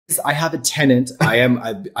I have a tenant.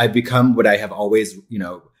 I've become what I have always,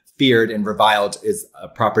 feared and reviled is a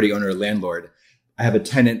property owner, landlord. I have a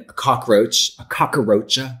tenant, a cockroach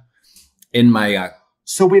in my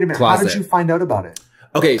So wait a minute. closet. How did you find out about it?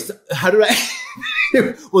 Okay, so how did I?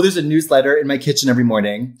 Well, there's a newsletter in my kitchen every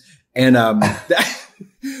morning, and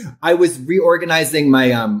I was reorganizing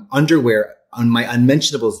my underwear on my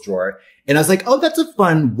unmentionables drawer, and I was like, "Oh, that's a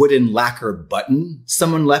fun wooden lacquer button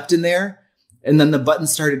someone left in there." And then the button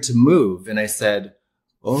started to move, and I said,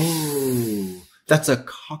 "Oh, that's a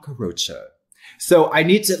cockroach." So I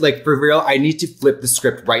need to, for real, I need to flip the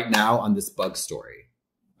script right now on this bug story.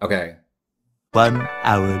 Okay. 1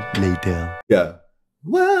 hour later. Yeah.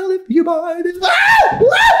 Well, if you buy this.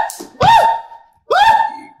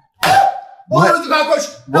 Oh, there was a cockroach!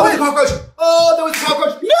 There was a cockroach! Oh, there was a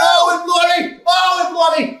cockroach! No! Oh, it's bloody! Oh, it's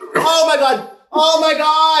bloody! Oh my god! Oh my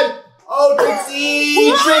god! Oh,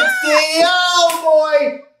 Trixie! Trixie! Oh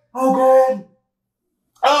boy! Oh god!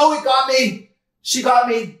 Oh, it got me! She got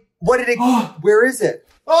me! What did it? Where is it?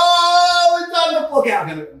 Oh, it's on the. Okay,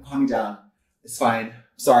 I'm calming down. It's fine.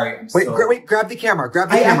 Sorry. Wait, grab the camera. Grab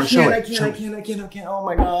the camera. Show it. I can't. Oh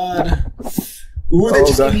my god. Ooh, that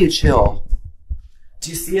just gave me a chill.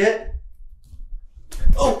 Do you see it?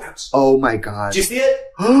 Oh, ouch. Oh my god. Do you see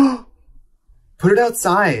it? Put it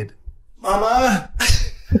outside. Mama.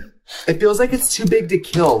 It feels like it's too big to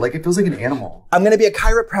kill. Like it feels like an animal. I'm going to be a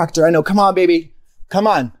chiropractor. I know. Come on, baby. Come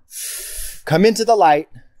on. Come into the light.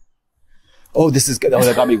 Oh, this is good. Oh,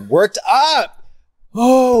 that got me worked up.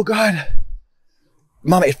 Oh, God.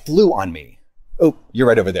 Mama, it flew on me. Oh, you're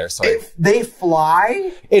right over there. Sorry. They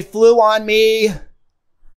fly? It flew on me.